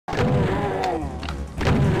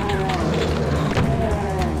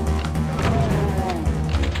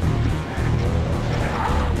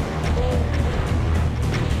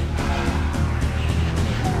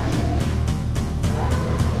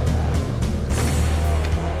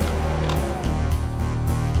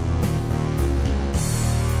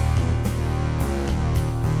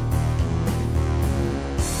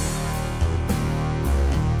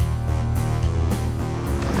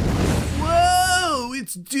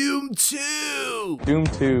Doom 2! Doom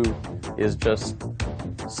 2 is just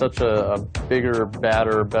such a bigger,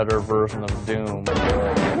 badder, better version of Doom.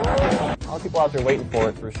 A lot of people out there waiting for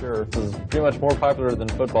it, for sure. This is pretty much more popular than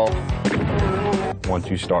football. Once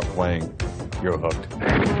you start playing, you're hooked.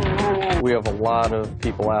 We have a lot of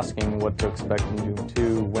people asking what to expect in Doom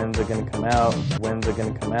 2. When's it going to come out? When's it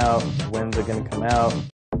going to come out? When's it going to come out?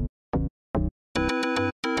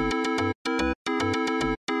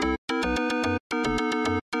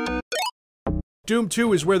 Doom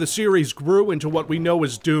 2 is where the series grew into what we know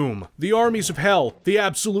as Doom. The armies of hell, the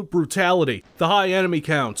absolute brutality, the high enemy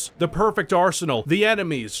counts, the perfect arsenal, the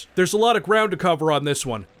enemies. There's a lot of ground to cover on this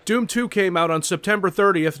one. Doom 2 came out on September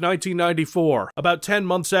 30th, 1994, about 10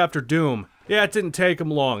 months after Doom. Yeah, it didn't take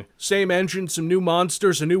them long. Same engine, some new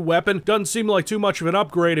monsters, a new weapon. Doesn't seem like too much of an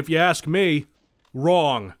upgrade if you ask me.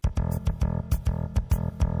 Wrong.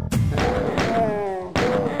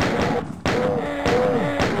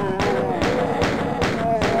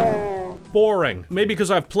 Boring. Maybe because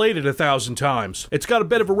I've played it 1,000 times. It's got a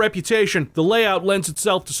bit of a reputation. The layout lends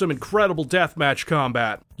itself to some incredible deathmatch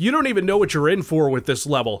combat. You don't even know what you're in for with this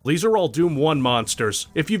level. These are all Doom 1 monsters.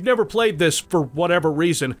 If you've never played this for whatever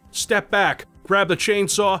reason, step back, grab the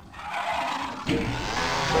chainsaw,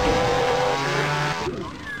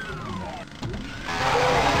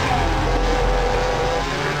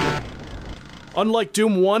 unlike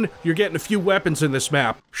Doom 1, you're getting a few weapons in this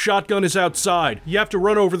map. Shotgun is outside. You have to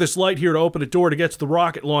run over this light here to open a door to get to the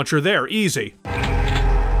rocket launcher. There, easy.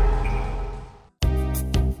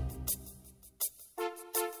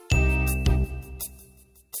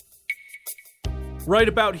 Right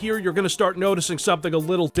about here, you're gonna start noticing something a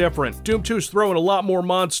little different. Doom 2's throwing a lot more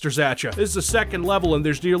monsters at you. This is the second level and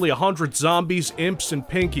there's nearly 100 zombies, imps, and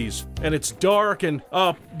pinkies. And it's dark and,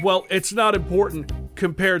 well, it's not important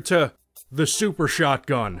compared to the super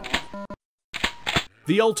shotgun.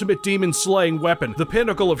 The ultimate demon-slaying weapon, the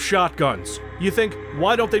pinnacle of shotguns. You think,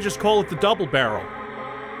 why don't they just call it the double barrel?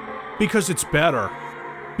 Because it's better.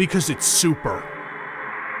 Because it's super.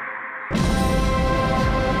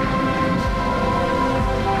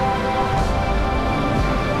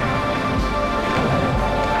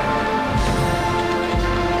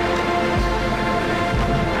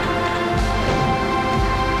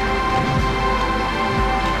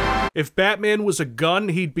 If Batman was a gun,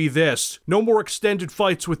 he'd be this. No more extended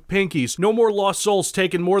fights with pinkies. No more lost souls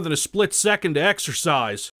taking more than a split second to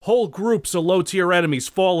exercise. Whole groups of low-tier enemies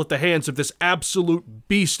fall at the hands of this absolute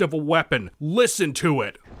beast of a weapon. Listen to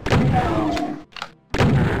it.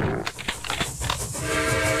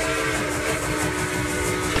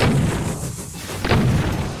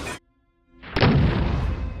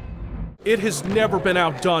 It has never been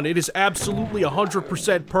outdone. It is absolutely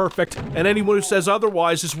 100% perfect, and anyone who says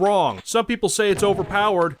otherwise is wrong. Some people say it's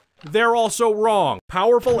overpowered. They're also wrong.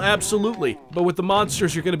 Powerful? Absolutely. But with the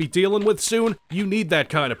monsters you're going to be dealing with soon, you need that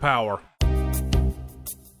kind of power.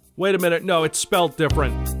 Wait a minute. No, it's spelled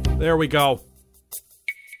different. There we go.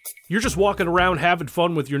 You're just walking around having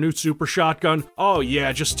fun with your new super shotgun. Oh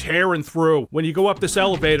yeah, just tearing through. When you go up this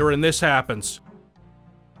elevator and this happens.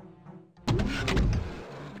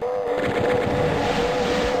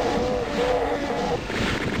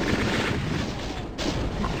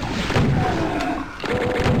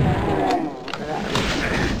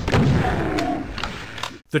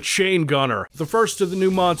 The Chain Gunner, the first of the new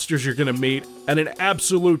monsters you're gonna meet, and an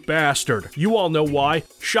absolute bastard. You all know why.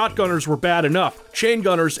 Shotgunners were bad enough. Chain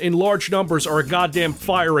Gunners in large numbers are a goddamn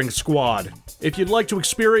firing squad. If you'd like to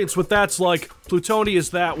experience what that's like,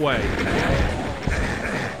 Plutonia's that way.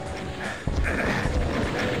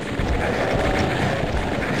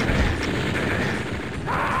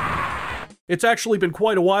 It's actually been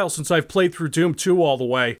quite a while since I've played through Doom 2 all the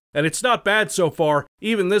way, and it's not bad so far.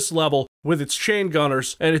 Even this level, with its chain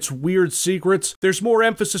gunners and its weird secrets, there's more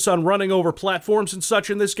emphasis on running over platforms and such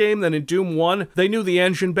in this game than in Doom 1. They knew the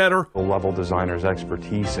engine better. The level designer's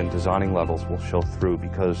expertise in designing levels will show through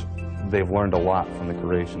because they've learned a lot from the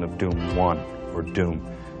creation of Doom 1, or Doom,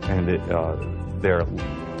 and their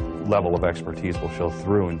level of expertise will show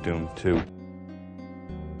through in Doom 2.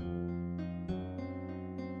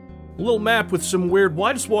 A little map with some weird,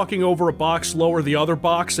 why does walking over a box lower the other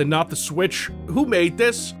box and not the switch? Who made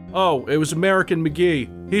this? Oh, it was American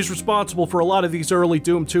McGee. He's responsible for a lot of these early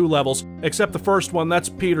Doom 2 levels, except the first one, that's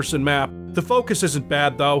Peterson map. The focus isn't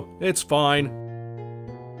bad though, it's fine.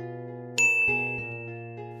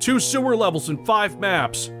 2 sewer levels and 5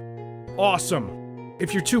 maps. Awesome.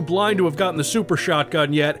 If you're too blind to have gotten the super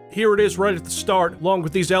shotgun yet, here it is right at the start, along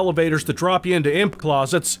with these elevators that drop you into imp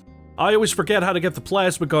closets. I always forget how to get the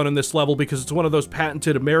plasma gun in this level because it's one of those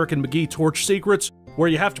patented American McGee torch secrets. where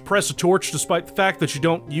you have to press a torch despite the fact that you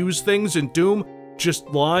don't use things in Doom, just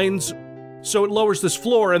lines. So it lowers this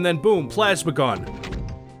floor and then boom, plasma gun.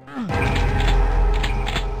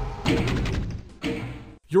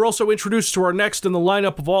 You're also introduced to our next in the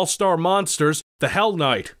lineup of all-star monsters, the Hell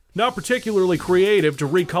Knight. Not particularly creative to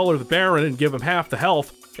recolor the Baron and give him half the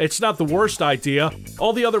health. It's not the worst idea.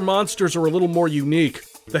 All the other monsters are a little more unique.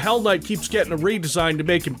 The Hell Knight keeps getting a redesign to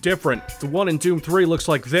make him different. The one in Doom 3 looks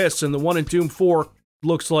like this, and the one in Doom 4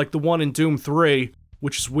 looks like the one in Doom 3,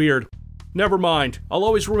 which is weird. Never mind. I'll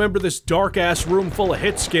always remember this dark-ass room full of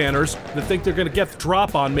hit scanners that think they're gonna get the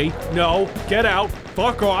drop on me. No, get out,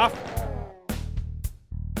 fuck off.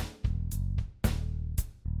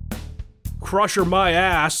 Crusher my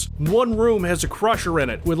ass. One room has a crusher in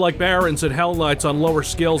it, with like Barons and Hell Knights on lower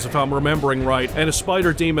skills if I'm remembering right, and a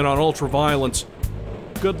spider demon on ultra violence.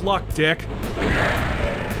 Good luck, dick.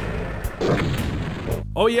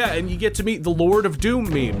 Oh yeah, and you get to meet the Lord of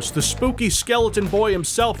Doom memes, the spooky skeleton boy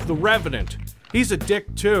himself, the Revenant. He's a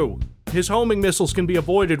dick too. His homing missiles can be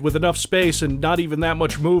avoided with enough space and not even that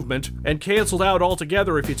much movement, and cancelled out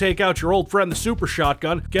altogether if you take out your old friend the super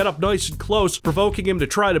shotgun, get up nice and close, provoking him to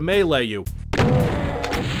try to melee you.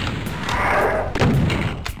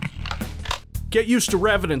 Get used to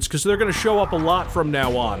Revenants, because they're gonna show up a lot from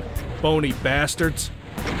now on. Bony bastards.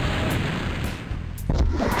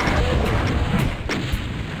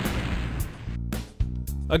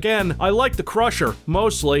 Again, I like the Crusher,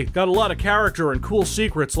 mostly. Got a lot of character and cool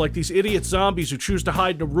secrets like these idiot zombies who choose to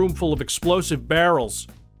hide in a room full of explosive barrels.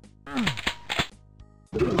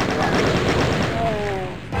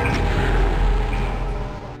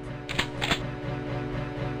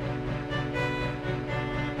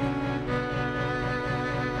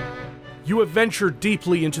 You have ventured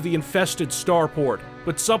deeply into the infested starport,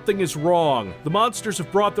 but something is wrong. The monsters have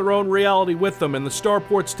brought their own reality with them, and the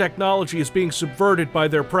starport's technology is being subverted by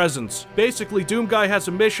their presence. Basically, Doomguy has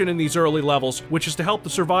a mission in these early levels, which is to help the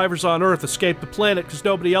survivors on Earth escape the planet because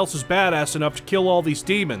nobody else is badass enough to kill all these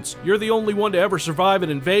demons. You're the only one to ever survive an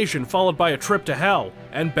invasion, followed by a trip to Hell,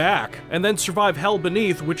 and back, and then survive Hell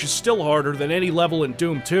Beneath, which is still harder than any level in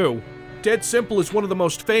Doom 2. Dead Simple is one of the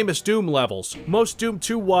most famous Doom levels. Most Doom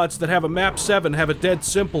 2 WADs that have a Map 7 have a Dead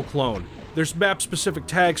Simple clone. There's map-specific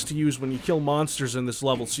tags to use when you kill monsters in this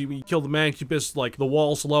level. So when you kill the Mancubus, like, the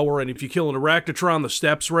walls lower, and if you kill an Arachnotron, the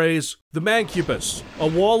steps raise. The Mancubus, a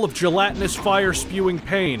wall of gelatinous fire-spewing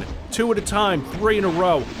pain. 2 at a time, 3 in a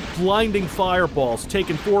row. Blinding fireballs,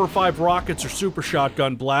 taking 4 or 5 rockets or super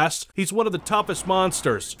shotgun blasts. He's one of the toughest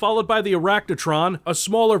monsters. Followed by the Arachnotron, a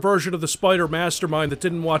smaller version of the spider mastermind that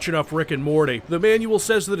didn't watch enough Rick and Morty. The manual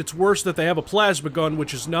says that it's worse that they have a plasma gun,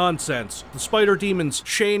 which is nonsense. The spider demon's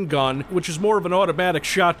chain gun, which is more of an automatic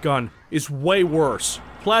shotgun, is way worse.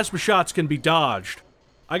 Plasma shots can be dodged.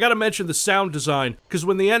 I gotta mention the sound design, because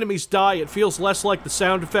when the enemies die, it feels less like the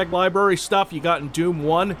sound effect library stuff you got in Doom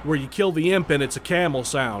 1, where you kill the imp and it's a camel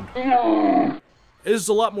sound. It is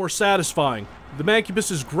a lot more satisfying. The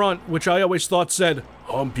Mancubus's grunt, which I always thought said,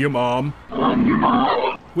 "Hump your mom,"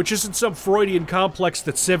 which isn't some Freudian complex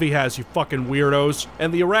that Civvie has, you fucking weirdos.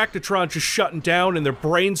 And the Arachnotron just shutting down and their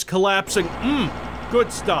brains collapsing.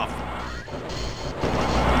 Good stuff.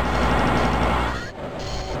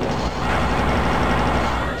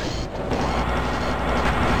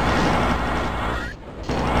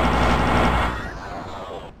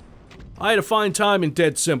 I had a fine time in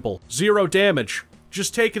Dead Simple. 0 damage.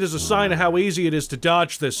 Just take it as a sign of how easy it is to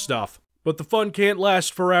dodge this stuff. But the fun can't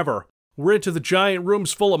last forever. We're into the giant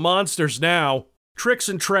rooms full of monsters now. Tricks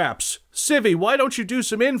and traps. Civvie, why don't you do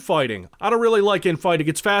some infighting? I don't really like infighting.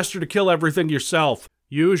 It's faster to kill everything yourself.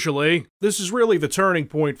 Usually. This is really the turning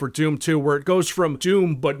point for Doom 2, where it goes from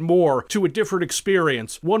Doom but more to a different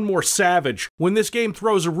experience, one more savage. When this game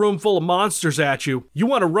throws a room full of monsters at you, you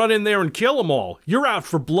want to run in there and kill them all. You're out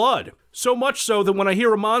for blood. So much so that when I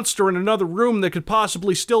hear a monster in another room that could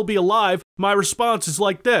possibly still be alive, my response is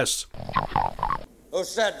like this. Who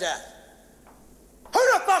said that? Who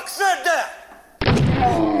the fuck said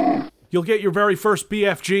that? You'll get your very first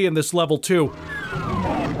BFG in this level too.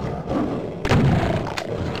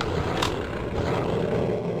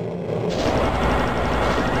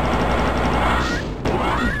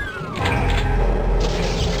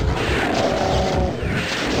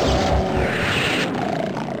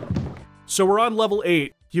 So we're on level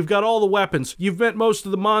 8. You've got all the weapons. You've met most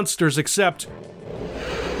of the monsters except...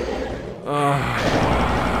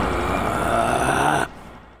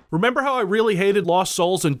 Remember how I really hated Lost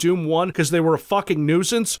Souls in Doom 1 because they were a fucking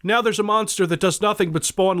nuisance? Now there's a monster that does nothing but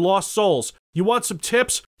spawn Lost Souls. You want some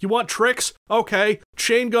tips? You want tricks? Okay,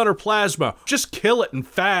 chain gun or plasma. Just kill it and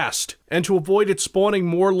fast. And to avoid it spawning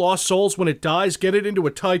more lost souls when it dies, get it into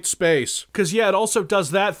a tight space. Cause yeah, it also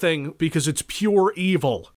does that thing because it's pure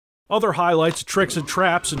evil. Other highlights, tricks, and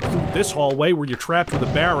traps include this hallway where you're trapped with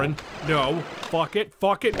a Baron. No, fuck it,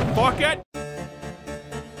 fuck it, fuck it!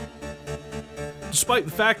 Despite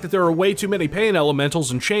the fact that there are way too many pain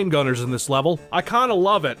elementals and chain gunners in this level, I kinda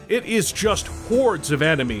love it. It is just hordes of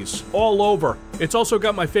enemies, all over. It's also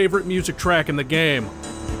got my favorite music track in the game.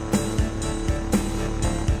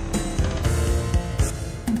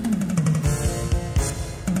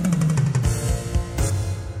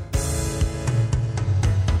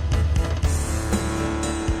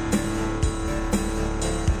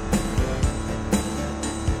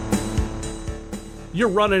 You're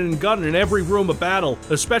running and gunning in every room of battle,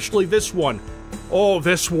 especially this one. Oh,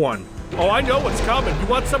 this one. Oh, I know what's coming. You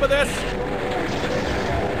want some of this?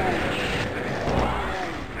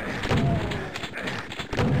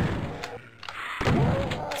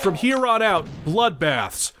 From here on out,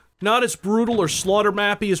 bloodbaths. Not as brutal or slaughter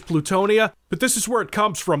mappy as Plutonia, but this is where it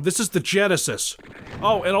comes from. This is the genesis.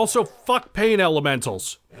 Oh, and also fuck pain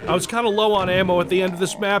elementals. I was kinda low on ammo at the end of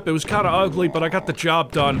this map. It was kinda ugly, but I got the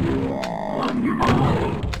job done.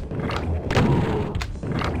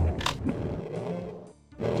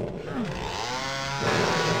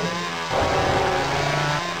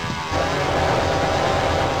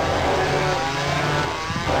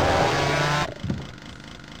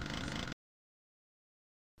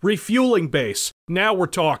 Refueling base. Now we're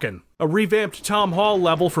talking. A revamped Tom Hall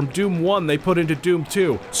level from Doom 1 they put into Doom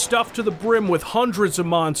 2. Stuffed to the brim with hundreds of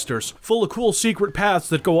monsters, full of cool secret paths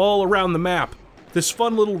that go all around the map. This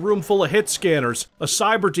fun little room full of hit scanners, a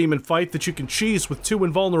cyber demon fight that you can cheese with 2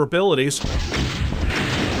 invulnerabilities.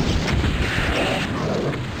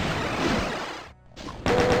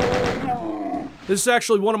 This is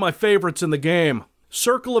actually one of my favorites in the game.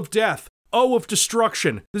 Circle of Death. O of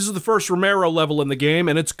Destruction. This is the first Romero level in the game,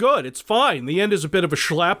 and it's good, it's fine. The end is a bit of a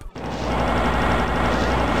schlep.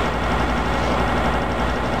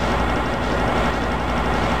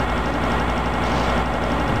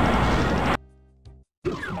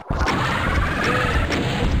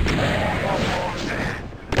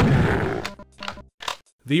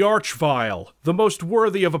 The Archvile, the most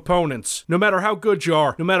worthy of opponents. No matter how good you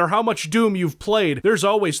are, no matter how much Doom you've played, there's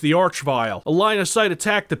always the Archvile. A line-of-sight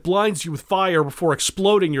attack that blinds you with fire before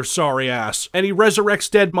exploding your sorry ass. And he resurrects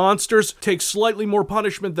dead monsters, takes slightly more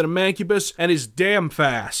punishment than a Mancubus, and is damn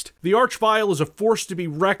fast. The Archvile is a force to be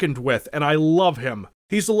reckoned with, and I love him.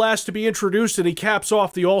 He's the last to be introduced, and he caps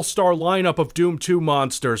off the all-star lineup of Doom 2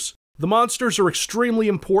 monsters. The monsters are extremely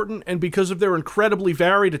important, and because of their incredibly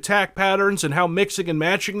varied attack patterns and how mixing and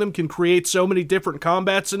matching them can create so many different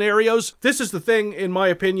combat scenarios, this is the thing, in my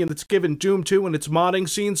opinion, that's given Doom 2 and its modding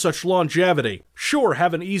scene such longevity. Sure,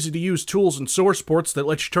 having easy-to-use tools and source ports that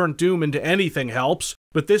let you turn Doom into anything helps,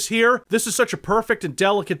 but this is such a perfect and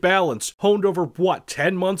delicate balance, honed over, what,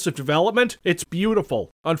 10 months of development? It's beautiful.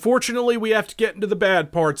 Unfortunately, we have to get into the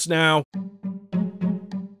bad parts now.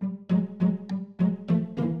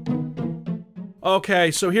 Okay,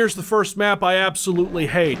 so here's the first map I absolutely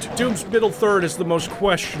hate. Doom's middle third is the most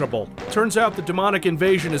questionable. Turns out the demonic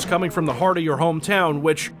invasion is coming from the heart of your hometown,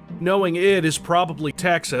 which, knowing it, is probably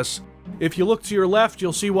Texas. If you look to your left,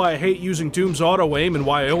 you'll see why I hate using Doom's auto-aim and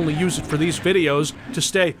why I only use it for these videos, to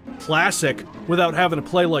stay classic without having to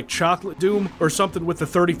play like Chocolate Doom or something with the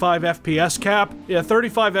 35 FPS cap. Yeah,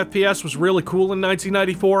 35 FPS was really cool in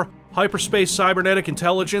 1994. Hyperspace cybernetic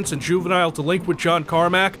intelligence and juvenile delinquent John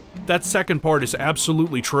Carmack. That second part is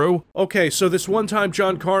absolutely true. Okay, so this one time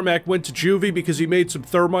John Carmack went to juvie because he made some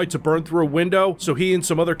thermite to burn through a window so he and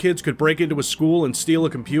some other kids could break into a school and steal a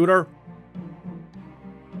computer.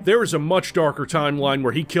 There is a much darker timeline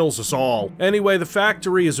where he kills us all. Anyway, the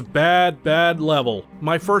factory is a bad, bad level.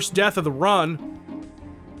 My first death of the run.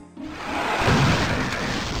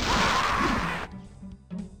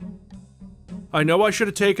 I know I should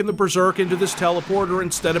have taken the Berserk into this teleporter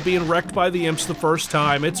instead of being wrecked by the imps the first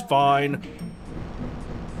time. It's fine.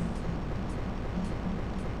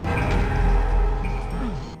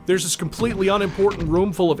 There's this completely unimportant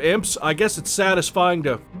room full of imps. I guess it's satisfying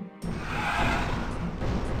to...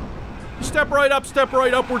 Step right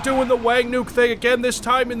up, we're doing the Wang Nuke thing again, this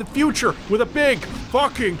time in the future, with a big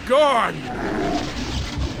fucking gun!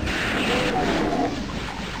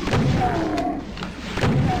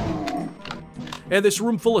 And this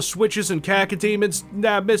room full of switches and cacodemons,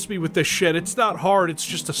 nah, miss me with this shit. It's not hard, it's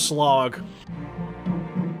just a slog.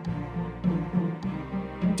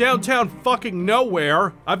 downtown fucking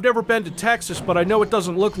nowhere. I've never been to Texas, but I know it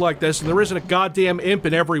doesn't look like this, and there isn't a goddamn imp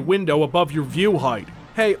in every window above your view height.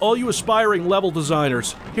 Hey, all you aspiring level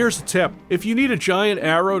designers, here's a tip. If you need a giant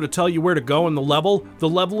arrow to tell you where to go in the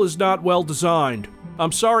level is not well designed.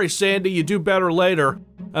 I'm sorry, Sandy, you do better later.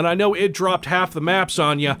 And I know it dropped half the maps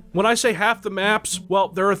on ya. When I say half the maps, well,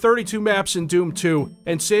 there are 32 maps in Doom 2,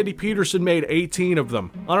 and Sandy Peterson made 18 of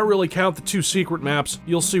them. I don't really count the 2 secret maps,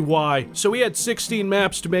 you'll see why. So we had 16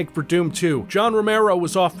 maps to make for Doom 2. John Romero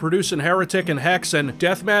was off producing Heretic and Hex and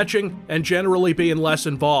deathmatching, and generally being less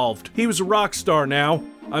involved. He was a rock star now.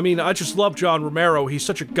 I mean, I just love John Romero. He's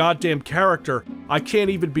such a goddamn character. I can't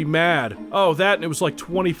even be mad. Oh, that and it was like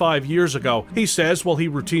 25 years ago. He says while he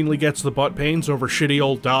routinely gets the butt pains over shitty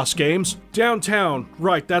old DOS games. Downtown.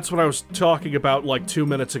 Right, that's what I was talking about like 2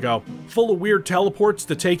 minutes ago. Full of weird teleports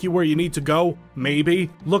to take you where you need to go. Maybe.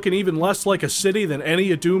 Looking even less like a city than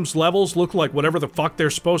any of Doom's levels look like whatever the fuck they're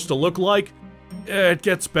supposed to look like. It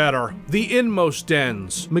gets better. The Inmost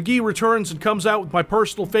Dens. McGee returns and comes out with my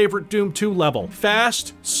personal favorite Doom 2 level.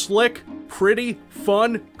 Fast, slick, pretty,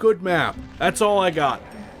 fun, good map. That's all I got.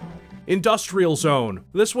 Industrial Zone.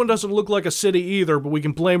 This one doesn't look like a city either, but we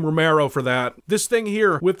can blame Romero for that. This thing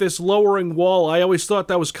here, with this lowering wall, I always thought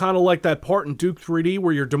that was kind of like that part in Duke 3D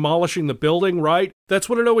where you're demolishing the building, right? That's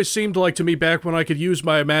what it always seemed like to me back when I could use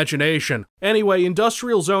my imagination. Anyway,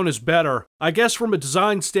 Industrial Zone is better. I guess from a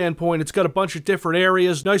design standpoint, it's got a bunch of different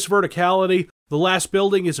areas, nice verticality. The last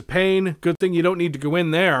building is a pain. Good thing you don't need to go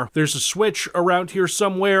in there. There's a switch around here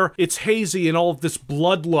somewhere. It's hazy in all of this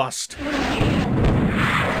bloodlust.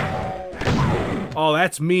 Oh,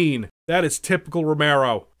 that's mean. That is typical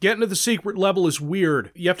Romero. Getting to the secret level is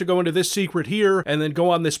weird. You have to go into this secret here, and then go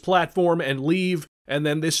on this platform and leave, and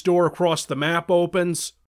then this door across the map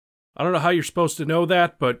opens. I don't know how you're supposed to know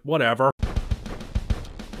that, but whatever.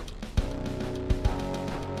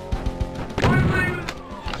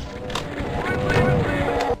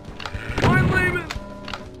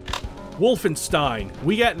 Wolfenstein.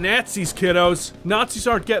 We got Nazis, kiddos. Nazis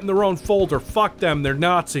aren't getting their own folder. Fuck them, they're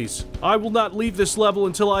Nazis. I will not leave this level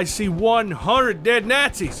until I see 100 dead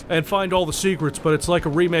Nazis and find all the secrets, but it's like a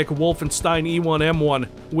remake of Wolfenstein E1M1,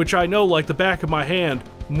 which I know like the back of my hand.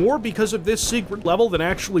 More because of this secret level than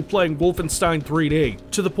actually playing Wolfenstein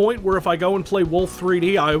 3D. To the point where if I go and play Wolf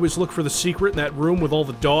 3D, I always look for the secret in that room with all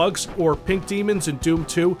the dogs, or Pink Demons in Doom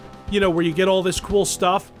 2. You know, where you get all this cool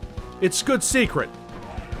stuff. It's good secret.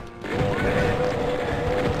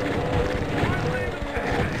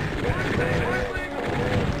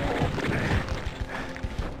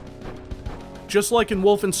 Just like in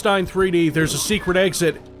Wolfenstein 3D, there's a secret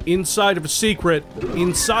exit inside of a secret,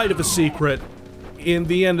 in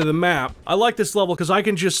the end of the map. I like this level because I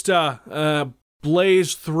can just,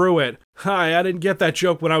 blaze through it. Hi, I didn't get that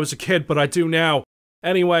joke when I was a kid, but I do now.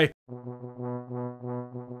 Anyway.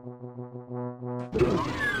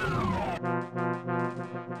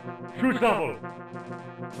 Shoot level!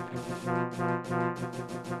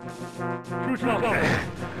 Shoot level!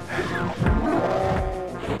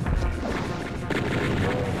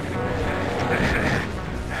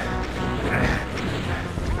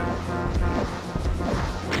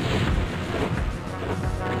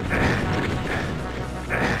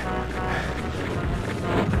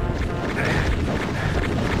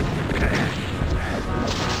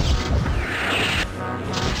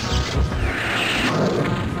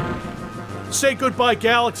 Say goodbye,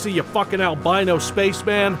 Galaxy, you fucking albino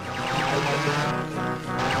spaceman.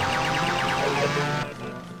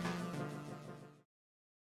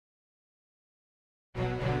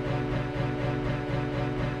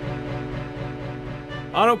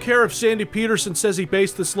 I don't care if Sandy Peterson says he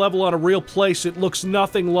based this level on a real place, it looks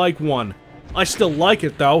nothing like one. I still like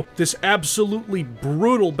it, though. This absolutely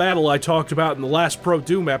brutal battle I talked about in the last Pro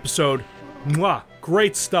Doom episode. Mwah,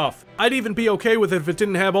 great stuff. I'd even be okay with it if it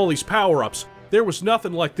didn't have all these power-ups. There was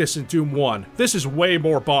nothing like this in Doom 1. This is way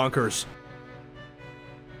more bonkers.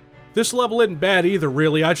 This level isn't bad either,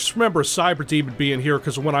 really. I just remember a Cyber Demon being here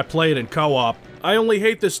because of when I played in co-op. I only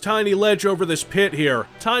hate this tiny ledge over this pit here.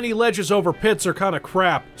 Tiny ledges over pits are kind of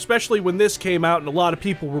crap, especially when this came out and a lot of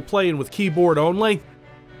people were playing with keyboard only.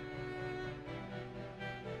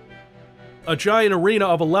 A giant arena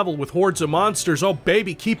of a level with hordes of monsters, oh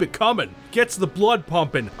baby, keep it coming. Gets the blood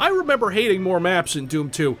pumping. I remember hating more maps in Doom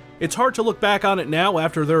 2. It's hard to look back on it now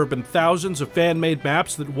after there have been thousands of fan-made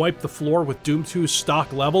maps that wipe the floor with Doom 2's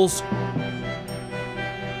stock levels.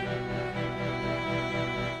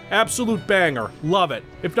 Absolute banger. Love it.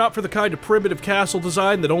 If not for the kind of primitive castle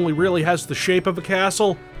design that only really has the shape of a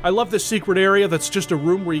castle, I love this secret area that's just a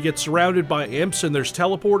room where you get surrounded by imps and there's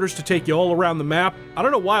teleporters to take you all around the map. I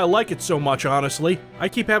don't know why I like it so much, honestly. I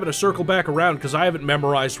keep having to circle back around because I haven't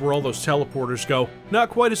memorized where all those teleporters go. Not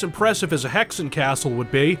quite as impressive as a Hexen castle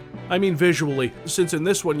would be. I mean visually, since in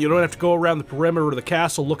this one you don't have to go around the perimeter of the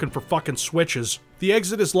castle looking for fucking switches. The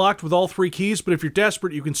exit is locked with all 3 keys, but if you're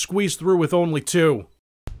desperate you can squeeze through with only 2.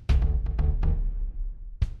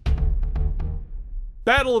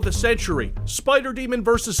 Battle of the Century, Spider Demon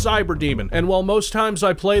versus Cyber Demon, and while most times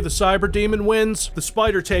I play the Cyber Demon wins, the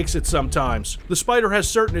Spider takes it sometimes. The Spider has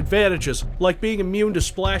certain advantages, like being immune to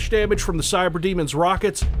splash damage from the Cyber Demon's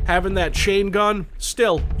rockets, having that chain gun,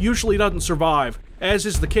 still, usually doesn't survive. As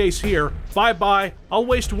is the case here. Bye-bye, I'll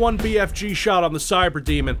waste 1 BFG shot on the Cyber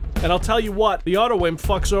Demon, and I'll tell you what, the auto-aim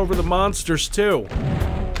fucks over the monsters too.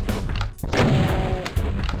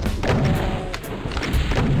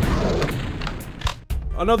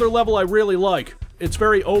 Another level I really like. It's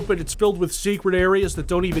very open, it's filled with secret areas that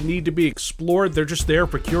don't even need to be explored, they're just there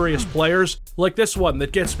for curious players. Like this one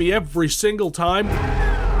that gets me every single time.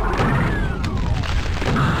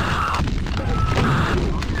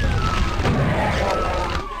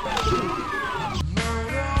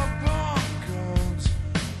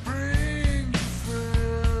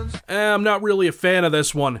 I'm not really a fan of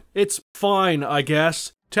this one. It's fine, I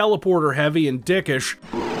guess. Teleporter heavy and dickish.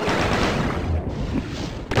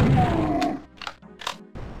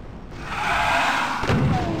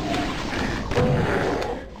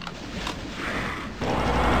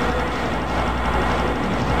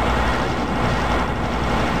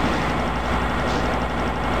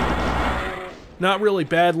 Not really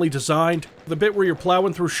badly designed. The bit where you're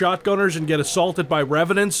plowing through shotgunners and get assaulted by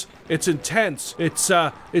revenants, it's intense.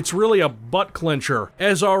 It's really a butt clincher,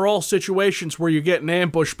 as are all situations where you're getting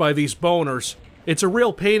ambushed by these boners. It's a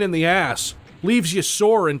real pain in the ass. Leaves you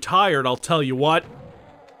sore and tired, I'll tell you what.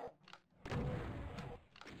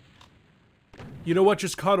 You know what?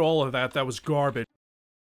 Just cut all of that. That was garbage.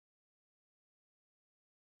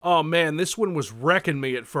 Oh man, this one was wrecking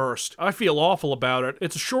me at first. I feel awful about it.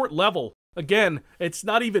 It's a short level. Again, it's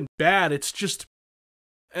not even bad, it's just...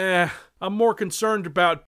 I'm more concerned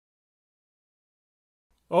about...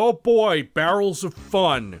 Oh boy, barrels of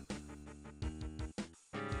fun.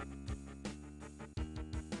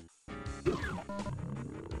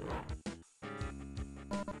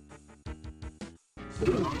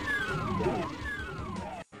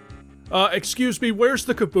 Excuse me, where's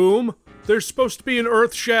the kaboom? There's supposed to be an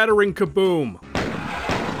earth-shattering kaboom.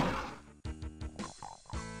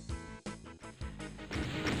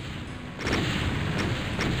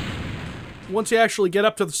 Once you actually get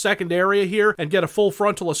up to the second area here and get a full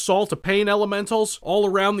frontal assault of pain elementals all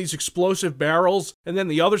around these explosive barrels, and then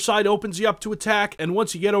the other side opens you up to attack, and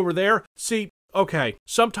once you get over there, see, okay,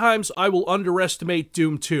 sometimes I will underestimate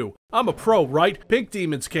Doom 2. I'm a pro, right? Pink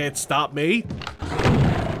demons can't stop me.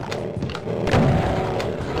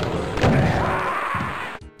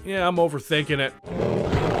 Yeah, I'm overthinking it.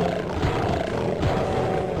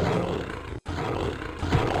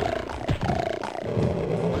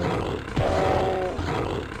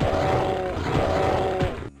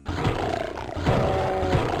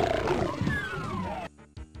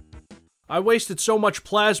 I wasted so much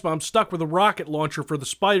plasma I'm stuck with a rocket launcher for the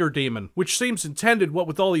Spider Demon, which seems intended what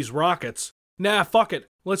with all these rockets. Nah, fuck it.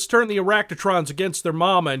 Let's turn the Arachnotrons against their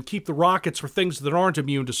mama and keep the rockets for things that aren't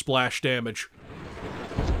immune to splash damage.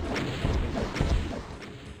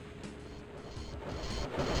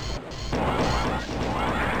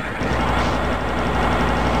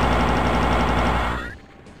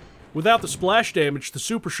 Without the splash damage, the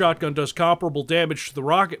super shotgun does comparable damage to the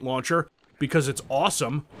rocket launcher, because it's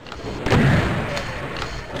awesome.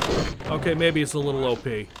 Okay, maybe it's a little OP.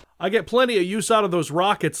 I get plenty of use out of those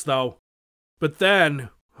rockets, though. But then...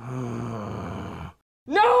 No!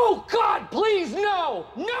 God, please, no!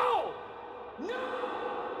 No!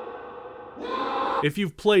 No! No! If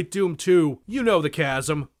you've played Doom 2, you know the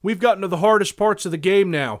chasm. We've gotten to the hardest parts of the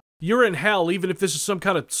game now. You're in hell, even if this is some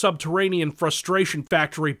kind of subterranean frustration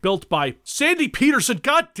factory built by Sandy Peterson,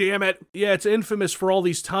 goddammit! Yeah, it's infamous for all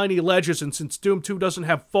these tiny ledges, and since Doom 2 doesn't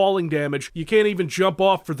have falling damage, you can't even jump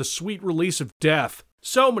off for the sweet release of death.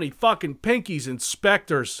 So many fucking pinkies and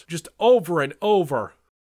specters, just over and over.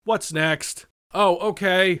 What's next? Oh,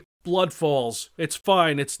 okay. Blood falls. It's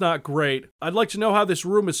fine, it's not great. I'd like to know how this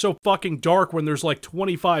room is so fucking dark when there's like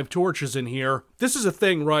 25 torches in here. This is a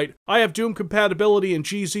thing, right? I have Doom compatibility and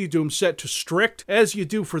GZ Doom set to strict, as you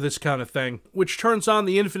do for this kind of thing, which turns on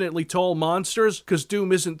the infinitely tall monsters, because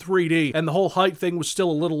Doom isn't 3D, and the whole height thing was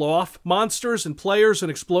still a little off. Monsters and players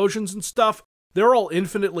and explosions and stuff, they're all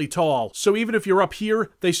infinitely tall, so even if you're up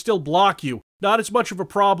here, they still block you. Not as much of a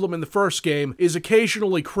problem in the first game, is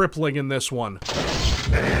occasionally crippling in this one.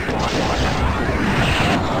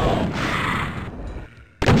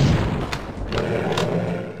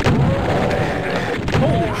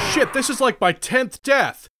 Holy shit, this is like my 10th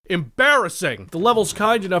death. Embarrassing. The level's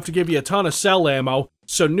kind enough to give you a ton of cell ammo,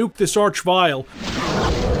 so nuke this arch-vile.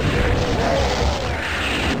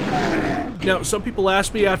 Now, some people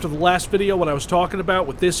asked me after the last video what I was talking about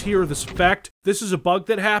with this effect. This is a bug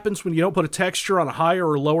that happens when you don't put a texture on a higher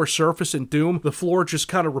or lower surface in Doom. The floor just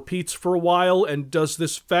kind of repeats for a while and does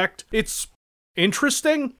this effect. It's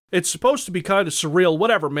interesting. It's supposed to be kind of surreal.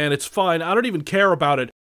 Whatever, man, it's fine. I don't even care about it.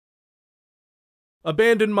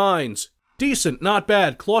 Abandoned mines. Decent, not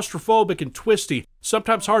bad, claustrophobic and twisty,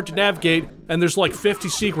 sometimes hard to navigate, and there's like 50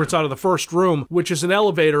 secrets out of the first room, which is an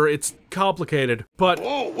elevator. It's complicated, but...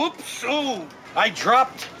 Oh, whoops, oh, I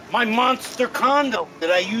dropped my monster condo that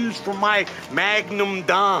I used for my Magnum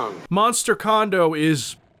Dong. Monster condo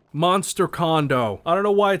is... Monster condo. I don't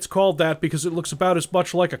know why it's called that, because it looks about as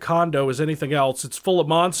much like a condo as anything else. It's full of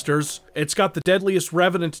monsters. It's got the deadliest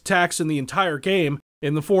revenant attacks in the entire game,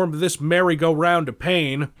 in the form of this merry-go-round of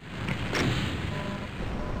pain.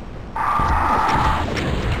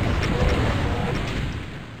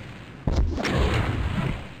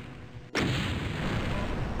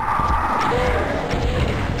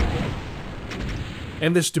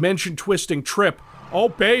 And this dimension-twisting trip. Oh,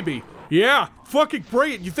 baby. Yeah, fucking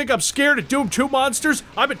bring it. You think I'm scared of Doom 2 monsters?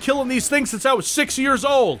 I've been killing these things since I was 6 years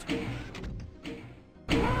old.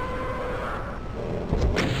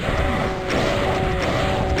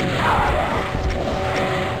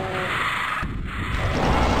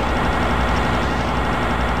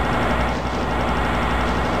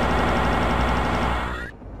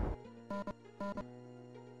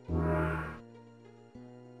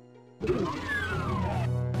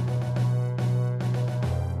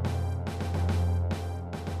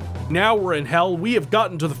 Now we're in hell. We have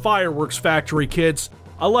gotten to the fireworks factory, kids.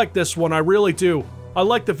 I like this one, I really do. I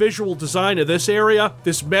like the visual design of this area,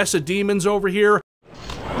 this mess of demons over here.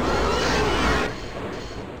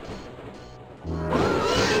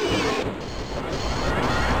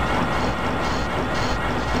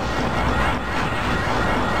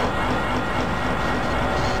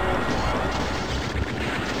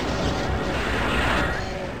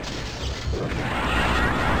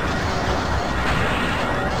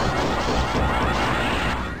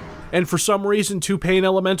 And for some reason, 2 pain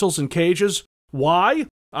elementals in cages. Why?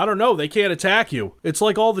 I don't know, they can't attack you. It's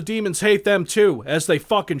like all the demons hate them too, as they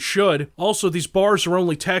fucking should. Also, these bars are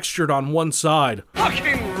only textured on one side.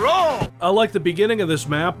 Fucking roll! I like the beginning of this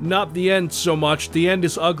map, not the end so much. The end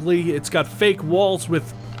is ugly, it's got fake walls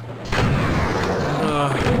with...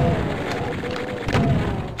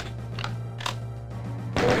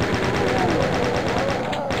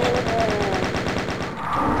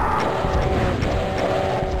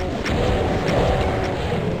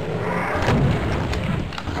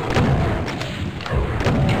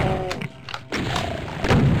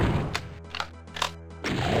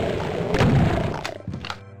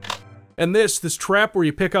 And this trap where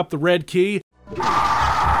you pick up the red key.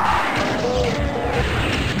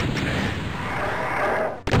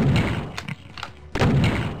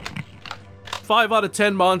 5 out of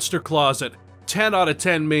 10 monster closet. 10 out of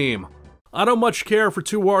 10 meme. I don't much care for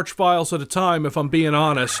 2 arch-files at a time, if I'm being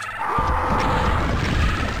honest.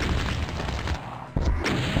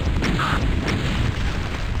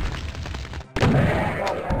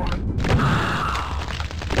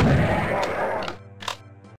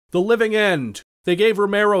 The Living End. They gave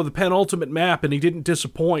Romero the penultimate map and he didn't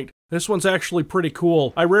disappoint. This one's actually pretty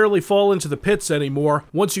cool. I rarely fall into the pits anymore.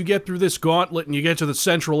 Once you get through this gauntlet and you get to the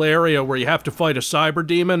central area where you have to fight a cyber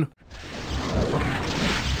demon.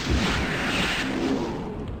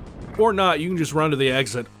 Or not, you can just run to the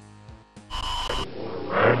exit.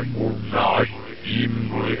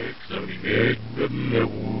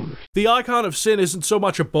 The Icon of Sin isn't so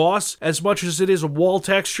much a boss, as much as it is a wall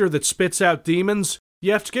texture that spits out demons.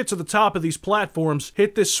 You have to get to the top of these platforms,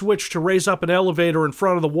 hit this switch to raise up an elevator in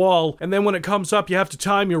front of the wall, and then when it comes up you have to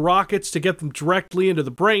time your rockets to get them directly into the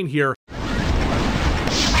brain here.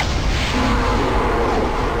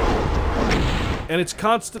 and it's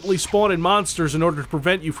constantly spawning monsters in order to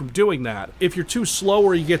prevent you from doing that. If you're too slow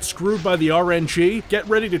or you get screwed by the RNG, get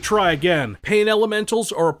ready to try again. Pain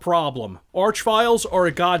elementals are a problem. Archviles are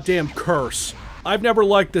a goddamn curse. I've never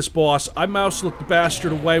liked this boss. I mouse-licked the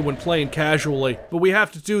bastard away when playing casually, but we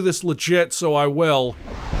have to do this legit, so I will.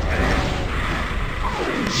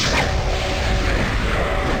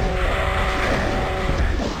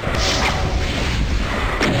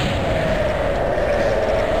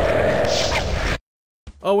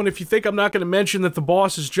 Oh, and if you think I'm not going to mention that the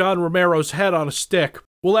boss is John Romero's head on a stick,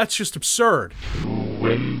 well, that's just absurd. To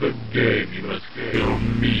win the game, you must still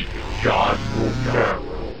meet John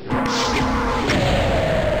Romero.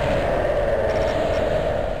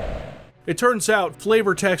 It turns out,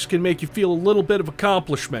 flavor text can make you feel a little bit of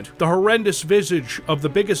accomplishment. The horrendous visage of the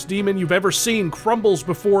biggest demon you've ever seen crumbles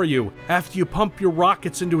before you after you pump your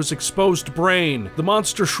rockets into his exposed brain. The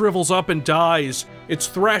monster shrivels up and dies, its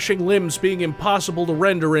thrashing limbs being impossible to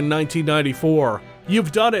render in 1994.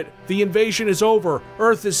 You've done it. The invasion is over.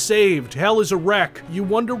 Earth is saved. Hell is a wreck. You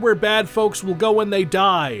wonder where bad folks will go when they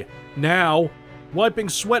die. Now, wiping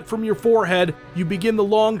sweat from your forehead, you begin the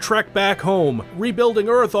long trek back home. Rebuilding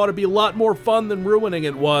Earth ought to be a lot more fun than ruining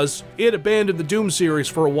it was. It abandoned the Doom series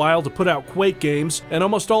for a while to put out Quake games, and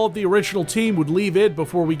almost all of the original team would leave it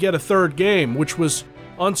before we get a third game, which was,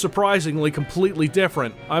 unsurprisingly, completely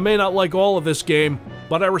different. I may not like all of this game,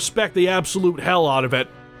 but I respect the absolute hell out of it.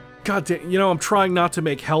 God damn, you know, I'm trying not to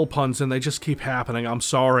make hell puns and they just keep happening, I'm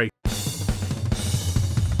sorry.